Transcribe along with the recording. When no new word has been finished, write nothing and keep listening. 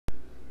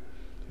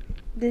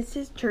This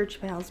is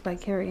Church Bells by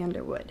Carrie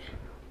Underwood.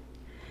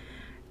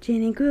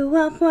 Jenny grew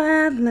up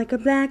wild like a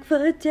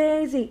Blackfoot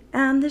daisy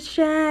on the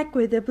shack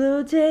with a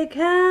blue tick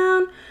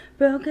hound.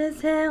 Broke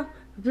as hell,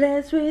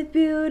 blessed with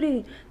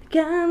beauty. The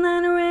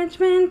Carolina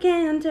ranchman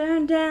can't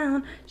turn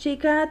down. She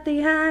caught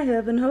the eye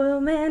of an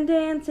old man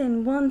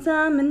dancing one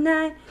summer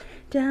night.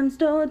 Dime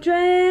store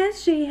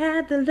dress, she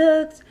had the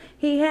looks,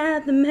 he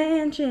had the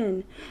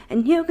mansion,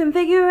 and you can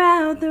figure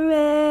out the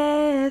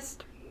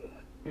rest.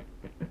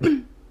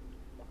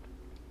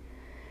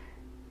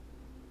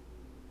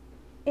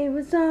 It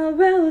was all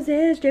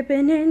roses,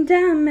 dripping in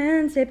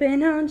diamonds,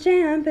 sipping on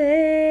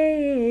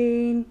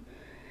champagne.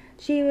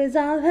 She was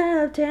all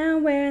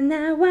uptown, wearing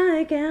that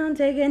white gown,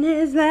 taking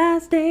his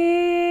last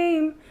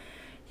name.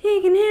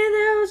 He can hear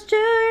those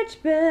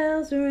church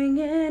bells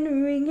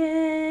ringing,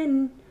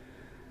 ringing.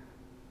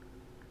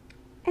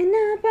 And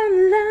up on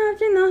the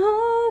loft in the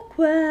whole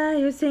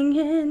choir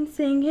singing,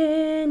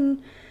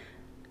 singing.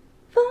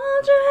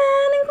 Fold your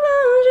hand and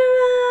close your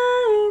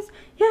eyes,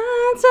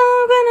 yeah, it's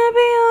all gonna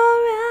be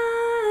alright.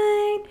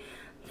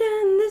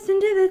 Then listen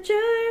to the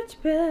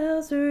church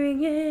bells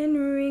ringing,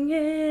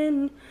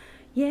 ringing.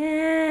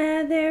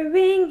 Yeah, they're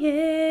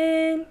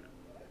ringing.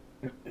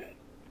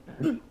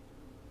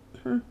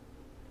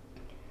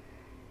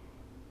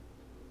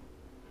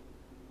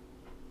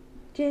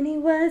 Jenny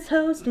was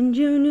hosting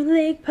junior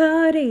league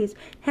parties,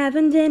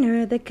 having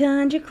dinner at the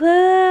country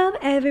club.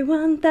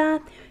 Everyone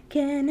thought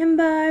Ken and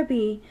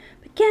Barbie,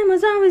 but Ken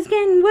was always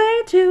getting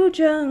way too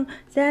drunk.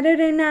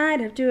 Saturday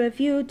night after a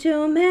few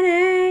too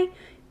many,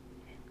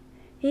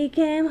 he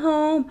came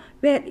home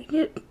ready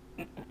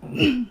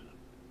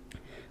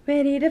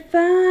to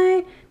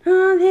fight.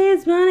 All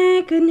his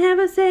money could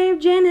never save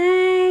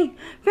Jenny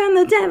from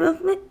the devil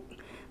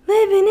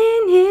living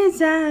in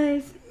his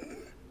eyes.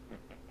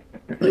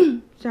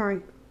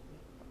 Sorry.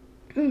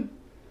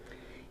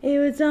 It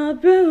was all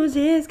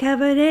bruises,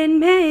 covered in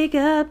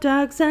makeup,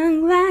 dark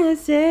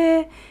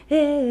sunglasses.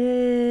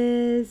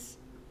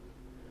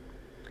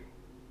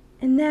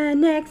 And that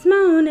next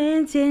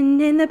morning,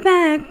 sitting in the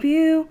back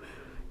pew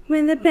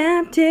with the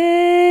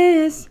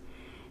Baptist,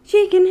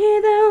 she can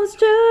hear those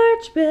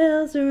church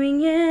bells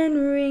ringing,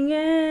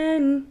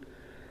 ringing.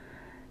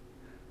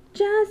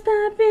 Just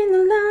up in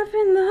the loft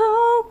in the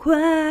whole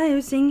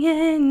choir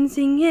singing,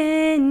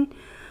 singing.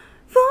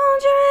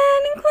 Fold your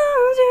hand and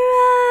close your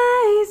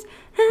eyes,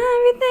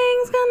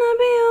 everything's gonna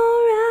be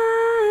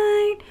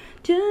alright.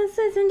 Just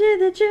listen to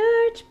the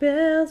church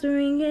bells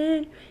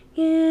ringing,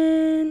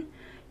 ringing.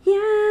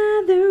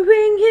 Yeah, they're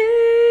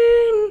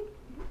ringing.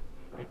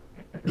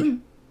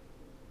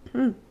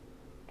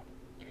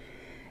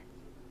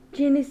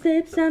 Jenny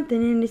slipped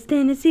something in his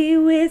Tennessee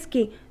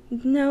whiskey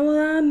no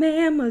other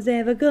man was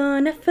ever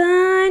gonna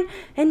find,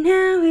 and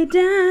now he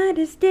died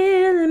is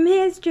still a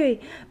mystery,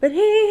 but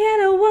he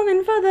had a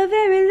woman for the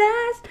very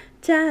last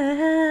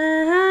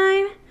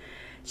time.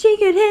 She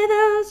could hear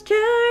those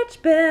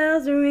church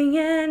bells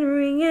ringing,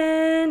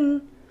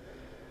 ringing,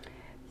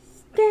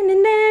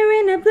 standing there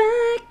in a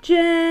black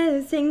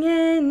dress,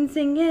 singing,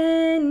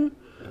 singing.